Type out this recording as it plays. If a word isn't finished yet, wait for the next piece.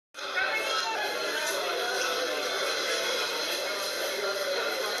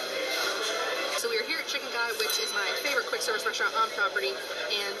Guy, which is my favorite quick service restaurant on property,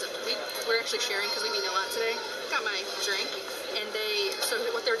 and we're actually sharing because we've eaten a lot today. Got my drink, and so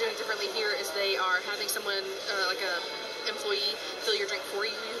what they're doing differently here is they are having someone, like a employee, fill your drink for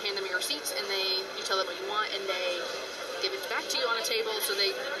you. You hand them your receipts, and you tell them what you want, and they give it back to you on a table, so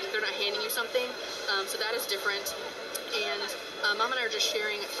they're not handing you something. So that is different. And Mom and I are just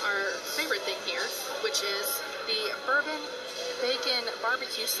sharing our favorite thing here, which is the bourbon bacon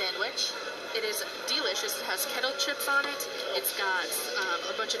barbecue sandwich. It is delicious. It has kettle chips on it. It's got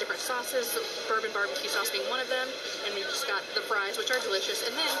a bunch of different sauces, bourbon barbecue sauce being one of them, and we just got the fries, which are delicious.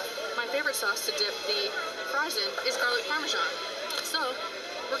 And then my favorite sauce to dip the fries in is garlic parmesan. So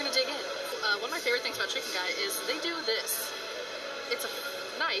we're gonna dig in. One of my favorite things about Chicken Guy is they do this. It's a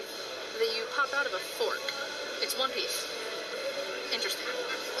knife that you pop out of a fork. It's one piece. Interesting.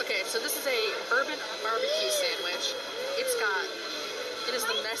 Okay, so this is a bourbon barbecue sandwich. It is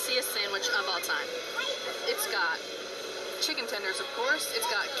the messiest sandwich of all time. It's got chicken tenders, of course. It's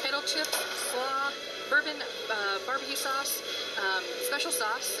got kettle chips, slaw, bourbon barbecue sauce, special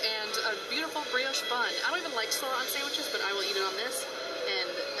sauce, and a beautiful brioche bun. I don't even like slaw on sandwiches, but I will eat it on this. And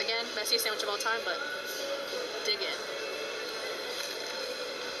again, messiest sandwich of all time, but dig in.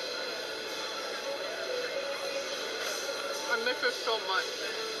 I miss this so much.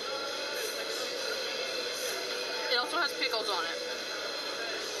 It also has pickles on it.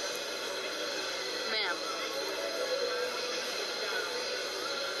 Man.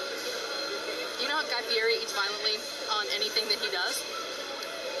 You know how Guy Fieri eats violently on anything that he does?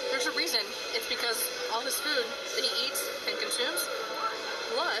 There's a reason. It's because all his food that he eats and consumes,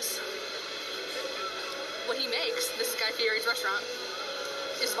 plus what he makes, this is Guy Fieri's restaurant,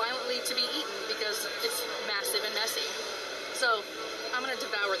 is violently to be eaten because it's massive and messy. So I'm gonna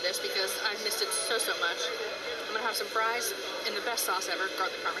devour this because I've missed it so much. I'm gonna have some fries and the best sauce ever,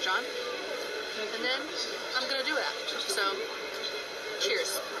 garlic parmesan. And then I'm gonna do that. So,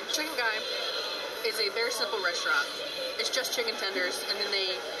 cheers. Chicken Guy is a very simple restaurant. It's just chicken tenders, and then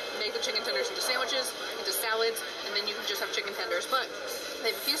they make the chicken tenders into sandwiches, into salads, and then you can just have chicken tenders. But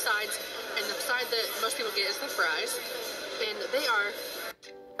they have a few sides, and the side that most people get is the fries. And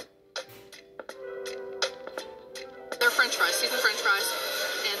they're French fries, seasoned French fries,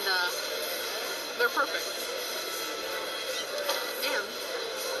 and they're perfect. And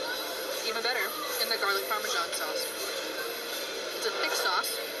even better, in the garlic parmesan sauce. It's a thick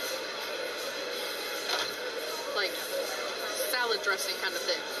sauce, like salad dressing kind of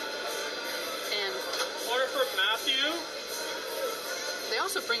thick. And order for Matthew. They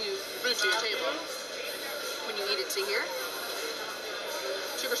also bring you food to your table when you eat it. See here?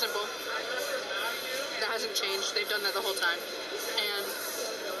 Super simple. That hasn't changed. They've done that the whole time. And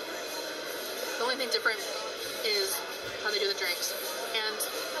the only thing different is how they do the drinks. And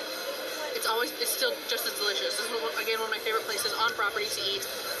it's still just as delicious. This is, again, one of my favorite places on property to eat.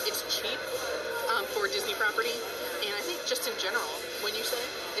 It's cheap for Disney property. And I think just in general, when you say,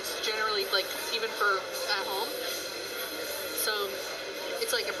 it's generally, like, even for at home. So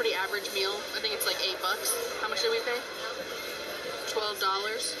it's like a pretty average meal. I think it's like $8. How much did we pay? $12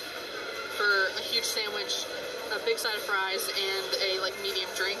 for a huge sandwich, a big side of fries, and a like medium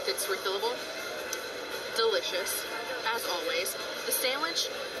drink that's refillable. Delicious, as always. The sandwich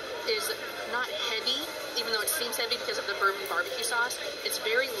is not heavy, even though it seems heavy because of the bourbon barbecue sauce. It's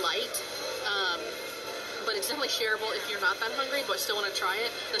very light, but it's definitely shareable if you're not that hungry but still want to try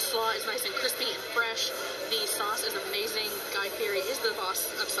it. The slaw is nice and crispy and fresh. The sauce is amazing. Guy Fieri is the boss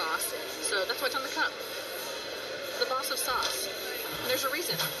of sauce, so that's why it's on the cup. The boss of sauce. And there's a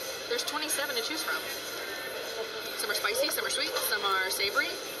reason. There's 27 to choose from. Some are spicy, some are sweet, some are savory,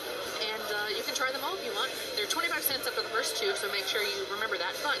 and you can try them all if you want. They're 25 cents after the first two, so make sure you remember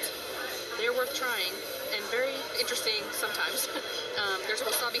that, but they're worth trying and very interesting sometimes. There's a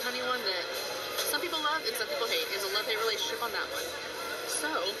wasabi honey one that some people love and some people hate. There's a love-hate relationship on that one. So,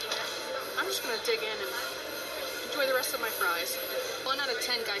 I'm just going to dig in and enjoy the rest of my fries. 1 out of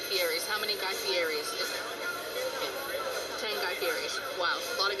 10 Guy Fieris. How many Guy Fieris is there? 10 Guy Fieris. Wow,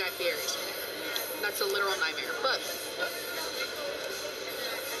 a lot of Guy Fieris. That's a literal nightmare. But,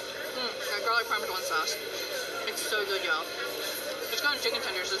 that garlic parmesan sauce. It's so good, y'all. It's got chicken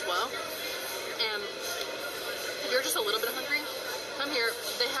tenders as well. And if you're just a little bit hungry, come here.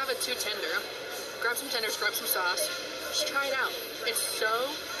 They have a 2 tender. Grab some tenders, grab some sauce. Just try it out. It's so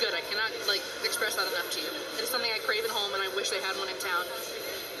good. I cannot, like, express that enough to you. It's something I crave at home, and I wish they had one in town.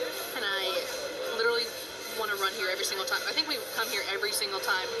 And I literally want to run here every single time. I think we come here every single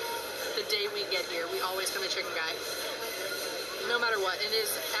time. The day we get here, we always come to Chicken Guy. No matter what. It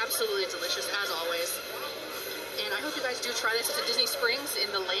is absolutely delicious, as always. And And I hope you guys do try this. It's at Disney Springs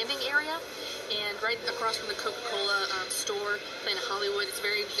in the landing area, and right across from the Coca-Cola store, Planet Hollywood. It's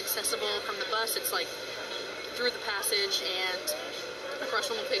very accessible from the bus. It's like through the passage and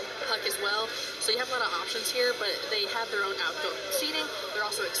across from the Pig Puck as well. So you have a lot of options here, but they have their own outdoor seating. They're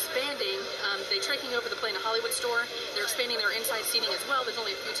also expanding. They're taking over the Planet Hollywood store. They're expanding their inside seating as well. There's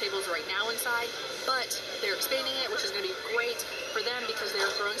only a few tables right now inside, but they're expanding it, which is going to be great for them because they're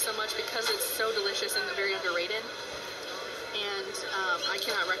growing so much, because it's so delicious and very underrated. And I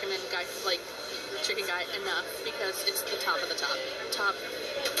cannot recommend Chicken Guy enough, because it's the top of the top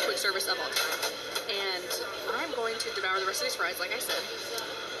quick service of all time. And I'm going to devour the rest of these fries, like I said.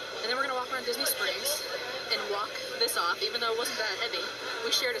 And then we're going to walk around Disney Springs and walk this off, even though it wasn't that heavy.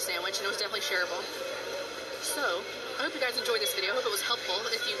 We shared a sandwich, and it was definitely shareable. So, I hope you guys enjoyed this video. I hope it was helpful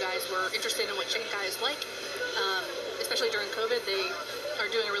if you guys were interested in what Chicken Guy is like. Especially during COVID, they are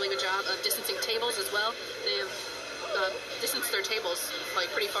doing a really good job of distancing tables as well. They have distanced their tables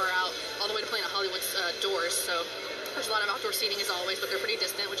like pretty far out, all the way to Planet Hollywood's doors. So, there's a lot of outdoor seating as always, but they're pretty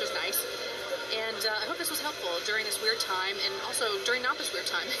distant, which is nice. And I hope this was helpful during this weird time, and also during not this weird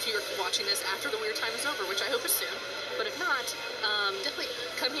time, if you're watching this after the weird time is over, which I hope is soon. But if not, definitely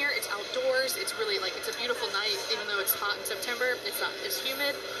come here. It's outdoors. It's really it's a beautiful night, even though it's hot in September. It's not as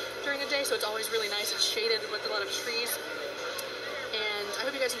humid during the day, so it's always really nice. It's shaded with a lot of trees. And I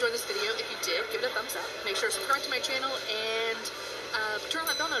hope you guys enjoyed this video. If you did, give it a thumbs up. Make sure to subscribe to my channel and turn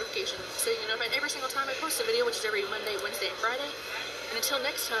on that bell notification so you get notified every single time I post a video, which is every Monday, Wednesday, and Friday. And until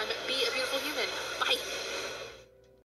next time, be a beautiful human. Bye!